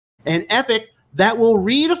an epic that will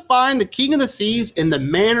redefine the King of the Seas in the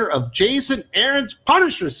manner of Jason Aaron's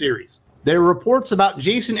Punisher series. There are reports about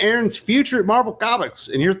Jason Aaron's future at Marvel Comics,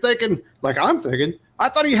 and you're thinking, like I'm thinking, I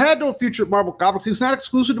thought he had no future at Marvel Comics. He's not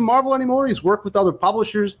exclusive to Marvel anymore. He's worked with other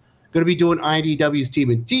publishers, going to be doing IDW's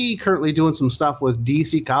TMNT, currently doing some stuff with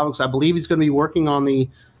DC Comics. I believe he's going to be working on the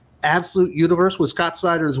Absolute Universe with Scott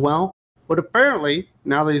Snyder as well. But apparently,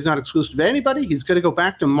 now that he's not exclusive to anybody, he's going to go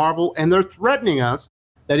back to Marvel, and they're threatening us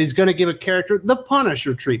that he's going to give a character the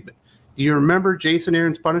Punisher treatment. Do you remember Jason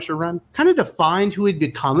Aaron's Punisher run? Kind of defined who he'd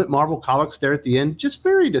become at Marvel Comics there at the end. Just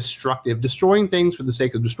very destructive, destroying things for the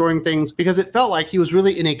sake of destroying things, because it felt like he was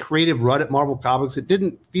really in a creative rut at Marvel Comics. It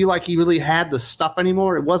didn't feel like he really had the stuff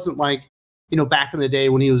anymore. It wasn't like, you know, back in the day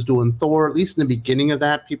when he was doing Thor, at least in the beginning of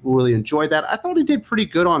that, people really enjoyed that. I thought he did pretty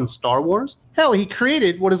good on Star Wars. Hell, he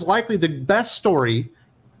created what is likely the best story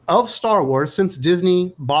of Star Wars since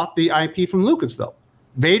Disney bought the IP from Lucasfilm.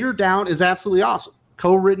 Vader Down is absolutely awesome.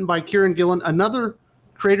 Co-written by Kieran Gillen, another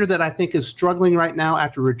creator that I think is struggling right now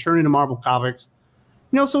after returning to Marvel Comics.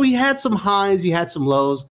 You know, so he had some highs, he had some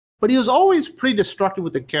lows, but he was always pretty destructive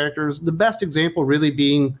with the characters. The best example really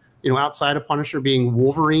being, you know, outside of Punisher, being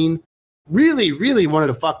Wolverine. Really, really wanted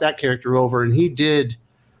to fuck that character over, and he did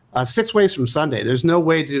 6 Ways from Sunday. There's no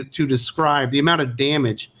way to describe the amount of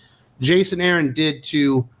damage Jason Aaron did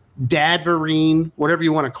to Dadverine, whatever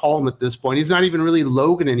you want to call him at this point. He's not even really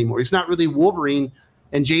Logan anymore. He's not really Wolverine,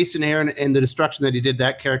 and Jason Aaron and the destruction that he did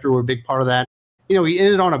that character were a big part of that. You know, he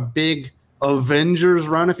ended on a big Avengers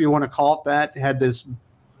run, if you want to call it that. Had this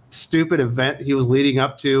stupid event he was leading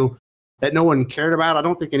up to that no one cared about. I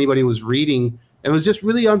don't think anybody was reading. It was just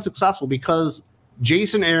really unsuccessful because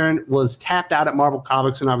Jason Aaron was tapped out at Marvel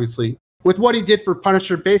Comics, and obviously with what he did for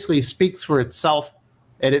Punisher basically speaks for itself,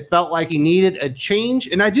 and it felt like he needed a change,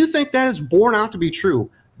 and I do think that is borne out to be true.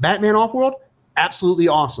 Batman Offworld, absolutely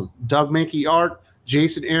awesome. Doug Mankey art,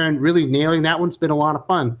 Jason Aaron really nailing that one. It's been a lot of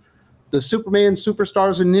fun. The Superman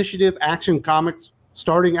Superstars Initiative Action Comics,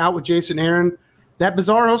 starting out with Jason Aaron, that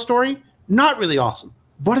Bizarro story, not really awesome,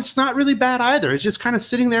 but it's not really bad either. It's just kind of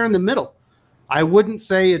sitting there in the middle. I wouldn't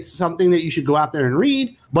say it's something that you should go out there and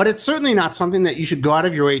read, but it's certainly not something that you should go out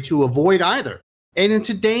of your way to avoid either. And in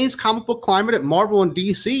today's comic book climate at Marvel and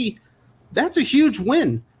DC, that's a huge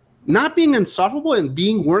win. Not being insufferable and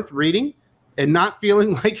being worth reading and not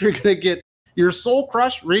feeling like you're going to get your soul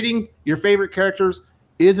crushed reading your favorite characters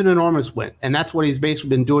is an enormous win. And that's what he's basically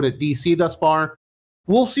been doing at DC thus far.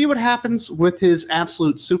 We'll see what happens with his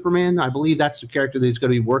Absolute Superman. I believe that's the character that he's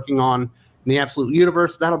going to be working on in the Absolute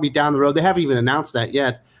Universe. That'll be down the road. They haven't even announced that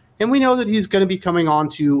yet. And we know that he's going to be coming on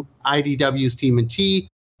to IDW's TMNT,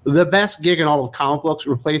 the best gig in all of comic books.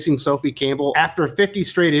 Replacing Sophie Campbell after 50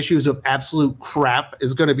 straight issues of absolute crap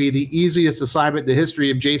is going to be the easiest assignment in the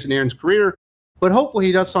history of Jason Aaron's career. But hopefully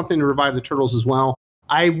he does something to revive the Turtles as well.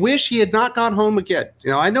 I wish he had not gone home again. You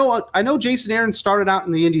know, I know Jason Aaron started out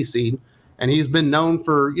in the indie scene, and he's been known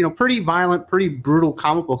for, you know, pretty violent, pretty brutal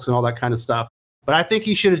comic books and all that kind of stuff. But I think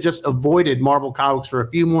he should have just avoided Marvel Comics for a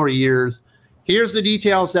few more years. Here's the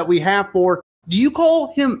details that we have for, do you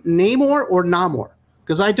call him Namor or Namor?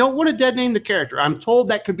 Because I don't want to dead name the character. I'm told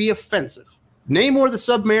that could be offensive. Namor the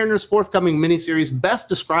Sub-Mariner's forthcoming miniseries, best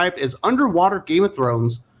described as underwater Game of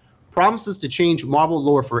Thrones, promises to change Marvel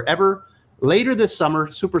lore forever. Later this summer,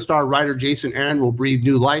 superstar writer Jason Aaron will breathe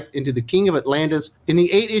new life into the King of Atlantis. In the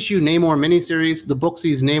 8-issue Namor miniseries, the book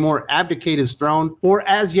sees Namor abdicate his throne for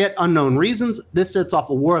as yet unknown reasons. This sets off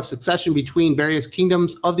a war of succession between various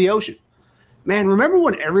kingdoms of the ocean. Man, remember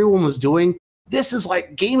when everyone was doing, this is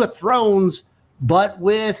like Game of Thrones, but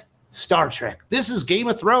with Star Trek. This is Game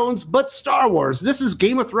of Thrones, but Star Wars. This is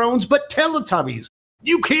Game of Thrones, but Teletubbies.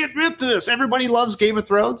 You can't miss this. Everybody loves Game of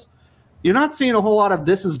Thrones. You're not seeing a whole lot of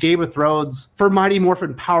this is Game of Thrones for Mighty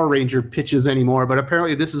Morphin Power Ranger pitches anymore, but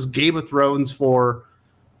apparently this is Game of Thrones for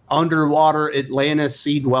underwater Atlantis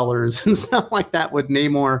sea dwellers and stuff like that with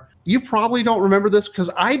Namor. You probably don't remember this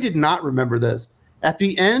because I did not remember this. At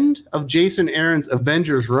the end of Jason Aaron's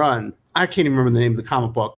Avengers run, I can't even remember the name of the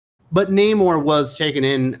comic book, but Namor was taken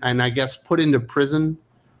in and I guess put into prison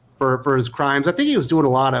for his crimes. I think he was doing a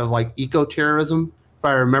lot of like eco-terrorism, if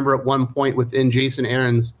I remember at one point within Jason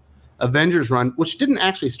Aaron's Avengers run, which didn't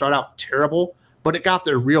actually start out terrible, but it got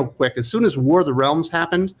there real quick. As soon as War of the Realms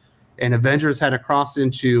happened and Avengers had to cross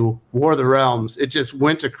into War of the Realms, it just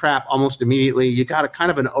went to crap almost immediately. You got a kind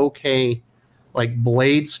of an okay like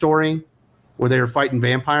Blade story where they were fighting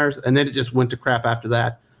vampires, and then it just went to crap after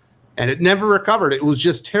that. And it never recovered. It was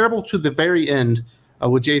just terrible to the very end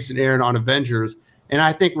with Jason Aaron on Avengers. And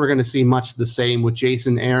I think we're going to see much the same with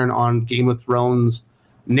Jason Aaron on Game of Thrones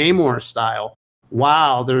Namor style.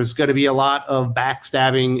 wow, there's going to be a lot of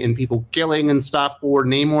backstabbing and people killing and stuff for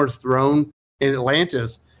Namor's throne in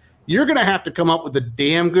Atlantis, you're going to have to come up with a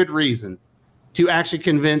damn good reason to actually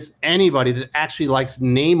convince anybody that actually likes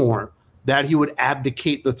Namor that he would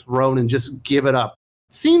abdicate the throne and just give it up.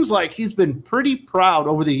 It seems like he's been pretty proud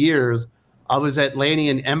over the years of his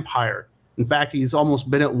Atlantean empire. In fact, he's almost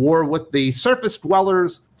been at war with the surface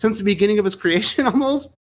dwellers since the beginning of his creation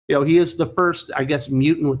almost. You know, he is the first, I guess,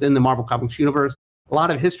 mutant within the Marvel Comics universe. A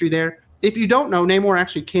lot of history there. If you don't know, Namor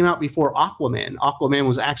actually came out before Aquaman. Aquaman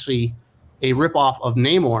was actually a ripoff of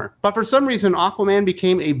Namor. But for some reason, Aquaman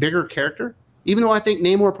became a bigger character, even though I think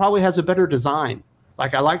Namor probably has a better design.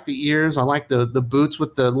 Like, I like the ears. I like the boots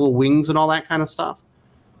with the little wings and all that kind of stuff.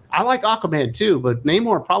 I like Aquaman too, but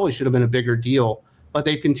Namor probably should have been a bigger deal. But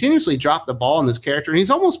they've continuously dropped the ball on this character, and he's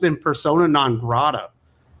almost been persona non grata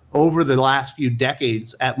over the last few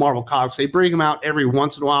decades at Marvel Comics. They bring him out every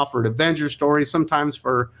once in a while for an Avengers story, sometimes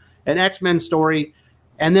for an X-Men story,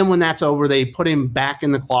 and then when that's over, they put him back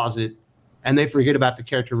in the closet, and they forget about the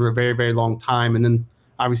character for a very, very long time, and then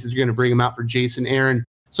obviously they're going to bring him out for Jason Aaron,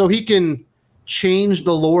 so he can change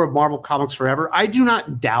the lore of Marvel Comics forever. I do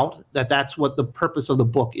not doubt that that's what the purpose of the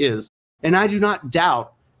book is, and I do not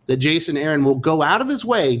doubt that Jason Aaron will go out of his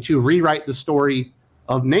way to rewrite the story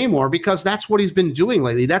of Namor, because that's what he's been doing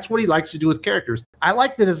lately. That's what he likes to do with characters. I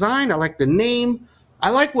like the design. I like the name. I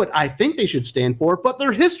like what I think they should stand for, but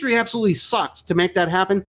their history absolutely sucks to make that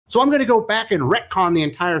happen. So I'm going to go back and retcon the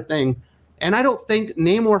entire thing. And I don't think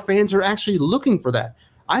Namor fans are actually looking for that.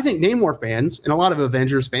 I think Namor fans, and a lot of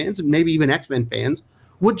Avengers fans, and maybe even X-Men fans,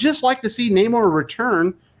 would just like to see Namor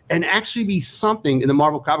return and actually be something in the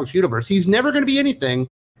Marvel Comics universe. He's never going to be anything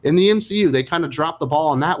in the MCU. They kind of dropped the ball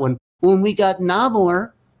on that one when we got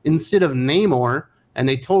Namor instead of Namor, and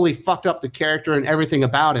they totally fucked up the character and everything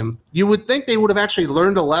about him. You would think they would have actually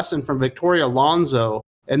learned a lesson from Victoria Alonso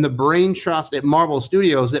and the brain trust at Marvel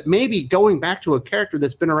Studios, that maybe going back to a character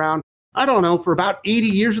that's been around, I don't know, for about 80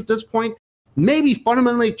 years at this point, maybe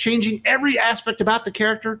fundamentally changing every aspect about the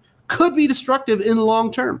character could be destructive in the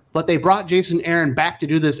long term. But they brought Jason Aaron back to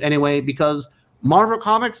do this anyway, because Marvel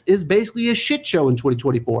Comics is basically a shit show in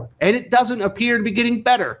 2024, and it doesn't appear to be getting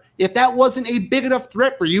better. If that wasn't a big enough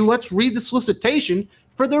threat for you, let's read the solicitation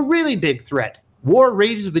for the really big threat. War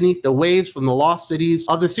rages beneath the waves from the lost cities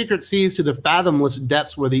of the secret seas to the fathomless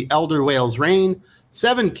depths where the elder whales reign.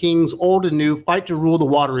 7 kings, old and new, fight to rule the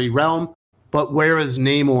watery realm. But where is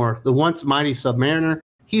Namor, the once mighty Submariner?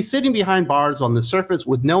 He's sitting behind bars on the surface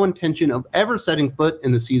with no intention of ever setting foot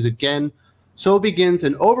in the seas again. So begins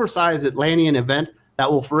an oversized Atlantean event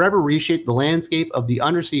that will forever reshape the landscape of the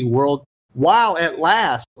undersea world, while at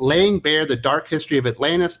last laying bare the dark history of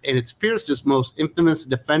Atlantis and its fiercest, most infamous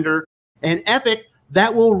defender, an epic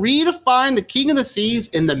that will redefine the King of the Seas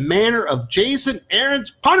in the manner of Jason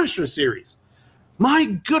Aaron's Punisher series.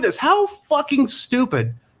 My goodness, how fucking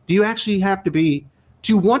stupid do you actually have to be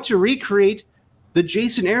to want to recreate the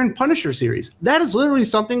Jason Aaron Punisher series? That is literally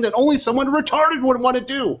something that only someone retarded would want to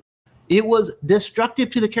do. It was destructive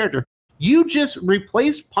to the character. You just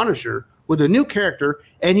replaced Punisher with a new character,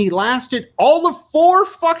 and he lasted all of 4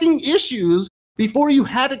 fucking issues before you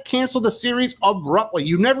had to cancel the series abruptly.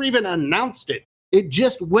 You never even announced it. It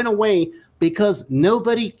just went away because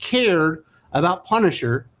nobody cared about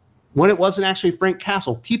Punisher when it wasn't actually Frank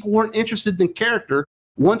Castle. People weren't interested in the character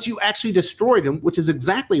once you actually destroyed him, which is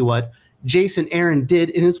exactly what Jason Aaron did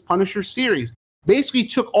in his Punisher series. Basically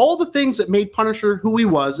took all the things that made Punisher who he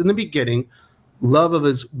was in the beginning, love of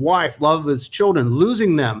his wife, love of his children,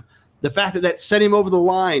 losing them, the fact that that sent him over the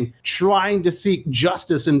line, trying to seek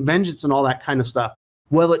justice and vengeance and all that kind of stuff.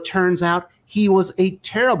 Well, it turns out he was a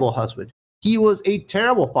terrible husband. He was a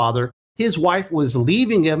terrible father. His wife was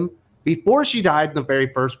leaving him before she died in the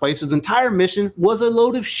very first place. His entire mission was a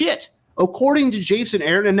load of shit, according to Jason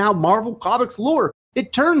Aaron and now Marvel Comics lore.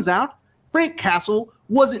 It turns out Frank Castle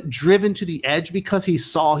wasn't driven to the edge because he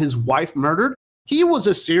saw his wife murdered. He was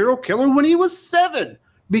a serial killer when he was 7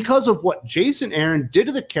 because of what Jason Aaron did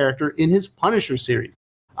to the character in his Punisher series.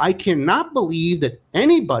 I cannot believe that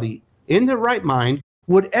anybody in their right mind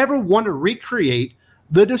would ever want to recreate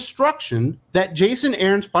the destruction that Jason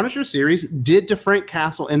Aaron's Punisher series did to Frank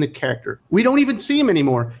Castle and the character. We don't even see him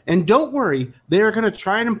anymore. And don't worry, they are going to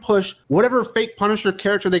try and push whatever fake Punisher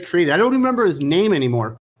character they created. I don't remember his name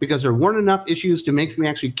anymore, because there weren't enough issues to make me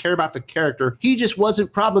actually care about the character. He just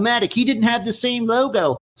wasn't problematic. He didn't have the same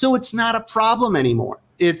logo, so it's not a problem anymore.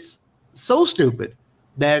 It's so stupid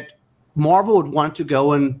that Marvel would want to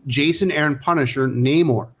go and Jason Aaron Punisher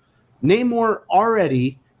Namor. Namor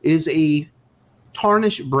already is a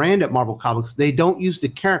tarnished brand at Marvel Comics. They don't use the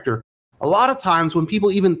character. A lot of times when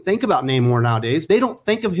people even think about Namor nowadays, they don't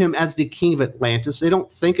think of him as the king of Atlantis. They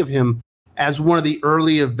don't think of him as one of the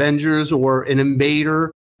early Avengers or an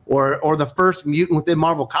invader or the first mutant within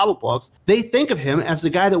Marvel comic books. They think of him as the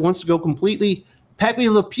guy that wants to go completely Pepe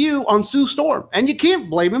Le Pew on Sue Storm. And you can't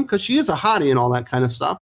blame him because she is a hottie and all that kind of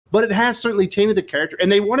stuff. But it has certainly tainted the character,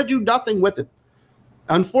 and they want to do nothing with it.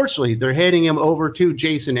 Unfortunately, they're handing him over to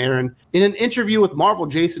Jason Aaron. In an interview with Marvel,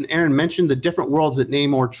 Jason Aaron mentioned the different worlds that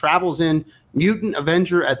Namor travels in: mutant,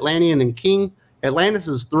 Avenger, Atlantean, and King.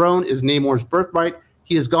 Atlantis' throne is Namor's birthright.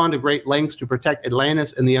 He has gone to great lengths to protect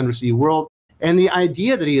Atlantis and the undersea world. And the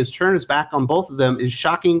idea that he has turned his back on both of them is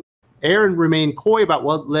shocking. Aaron remained coy about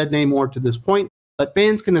what led Namor to this point, but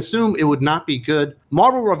fans can assume it would not be good.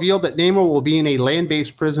 Marvel revealed that Namor will be in a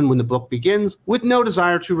land-based prison when the book begins, with no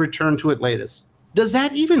desire to return to Atlantis. Does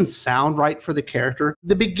that even sound right for the character?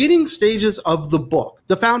 The beginning stages of the book,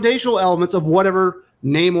 the foundational elements of whatever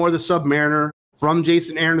Namor the Sub-Mariner from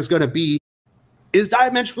Jason Aaron is going to be, is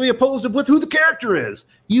diametrically opposed with who the character is.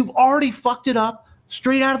 You've already fucked it up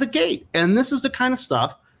straight out of the gate. And this is the kind of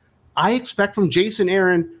stuff I expect from Jason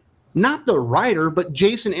Aaron, not the writer, but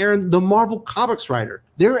Jason Aaron, the Marvel Comics writer.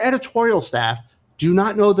 Their editorial staff do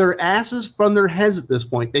not know their asses from their heads at this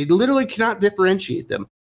point. They literally cannot differentiate them.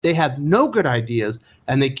 They have no good ideas,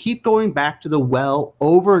 and they keep going back to the well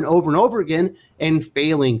over and over and over again and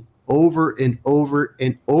failing over and over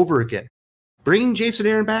and over again. Bringing Jason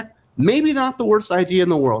Aaron back, maybe not the worst idea in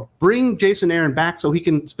the world. Bring Jason Aaron back so he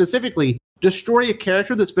can specifically destroy a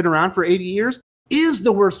character that's been around for 80 years is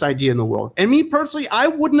the worst idea in the world. And me personally, I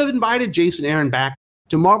wouldn't have invited Jason Aaron back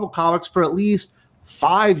to Marvel Comics for at least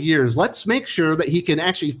 5 years. Let's make sure that he can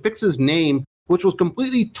actually fix his name, which was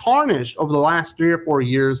completely tarnished over the last 3 or 4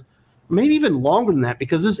 years, maybe even longer than that,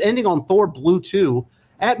 because this ending on Thor Blue 2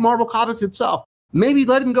 at Marvel Comics itself. Maybe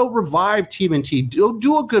let him go revive TMNT,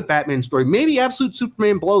 do a good Batman story. Maybe Absolute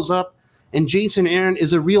Superman blows up and Jason Aaron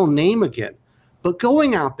is a real name again. But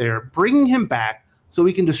going out there, bringing him back so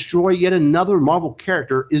he can destroy yet another Marvel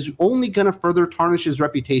character is only going to further tarnish his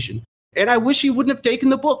reputation. And I wish he wouldn't have taken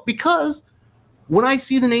the book, because when I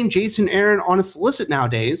see the name Jason Aaron on a solicit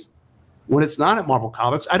nowadays, when it's not at Marvel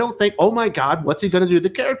Comics, I don't think, oh my God, what's he going to do to the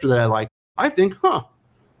character that I like? I think,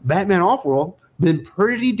 Batman Off-World, been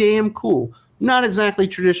pretty damn cool. Not exactly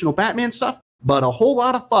traditional Batman stuff, but a whole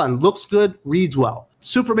lot of fun. Looks good, reads well.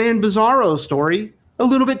 Superman Bizarro story, a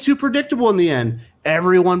little bit too predictable in the end.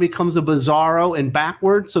 Everyone becomes a Bizarro and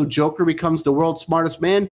backward, so Joker becomes the world's smartest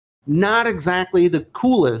man. Not exactly the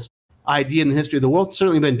coolest idea in the history of the world. It's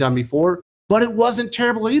certainly been done before, but it wasn't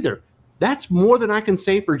terrible either. That's more than I can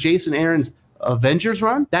say for Jason Aaron's Avengers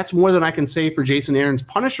run. That's more than I can say for Jason Aaron's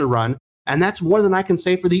Punisher run. And that's more than I can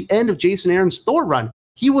say for the end of Jason Aaron's Thor run.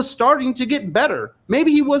 He was starting to get better.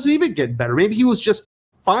 Maybe he wasn't even getting better. Maybe he was just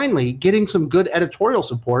finally getting some good editorial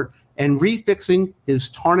support and refixing his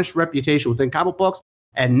tarnished reputation within comic books.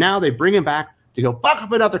 And now they bring him back to go fuck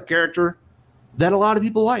up another character that a lot of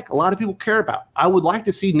people like, a lot of people care about. I would like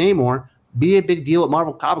to see Namor be a big deal at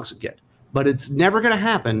Marvel Comics again, but it's never going to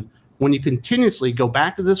happen when you continuously go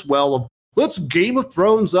back to this well of, let's Game of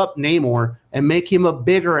Thrones up Namor and make him a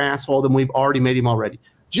bigger asshole than we've already made him already.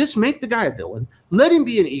 Just make the guy a villain, let him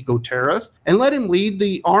be an eco-terrorist, and let him lead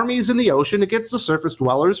the armies in the ocean against the surface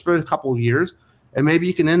dwellers for a couple of years, and maybe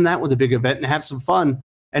you can end that with a big event and have some fun,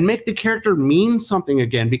 and make the character mean something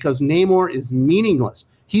again, because Namor is meaningless.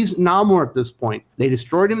 He's Namor at this point. They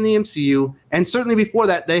destroyed him in the MCU, and certainly before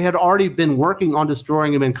that, they had already been working on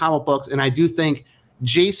destroying him in comic books, and I do think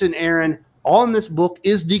Jason Aaron on this book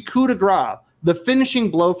is the coup de grace, the finishing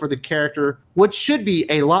blow for the character, which should be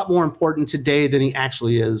a lot more important today than he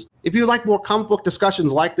actually is. If you like more comic book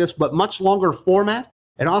discussions like this, but much longer format,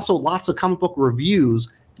 and also lots of comic book reviews,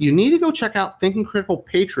 you need to go check out Thinking Critical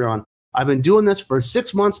Patreon. I've been doing this for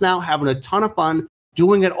 6 months now, having a ton of fun,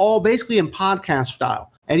 doing it all basically in podcast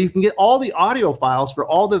style. And you can get all the audio files for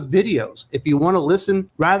all the videos if you want to listen,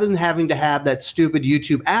 rather than having to have that stupid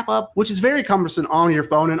YouTube app up, which is very cumbersome on your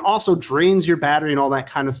phone and also drains your battery and all that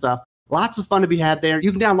kind of stuff. Lots of fun to be had there.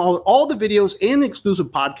 You can download all the videos and the exclusive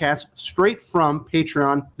podcasts straight from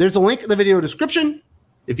Patreon. There's a link in the video description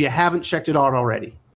if you haven't checked it out already.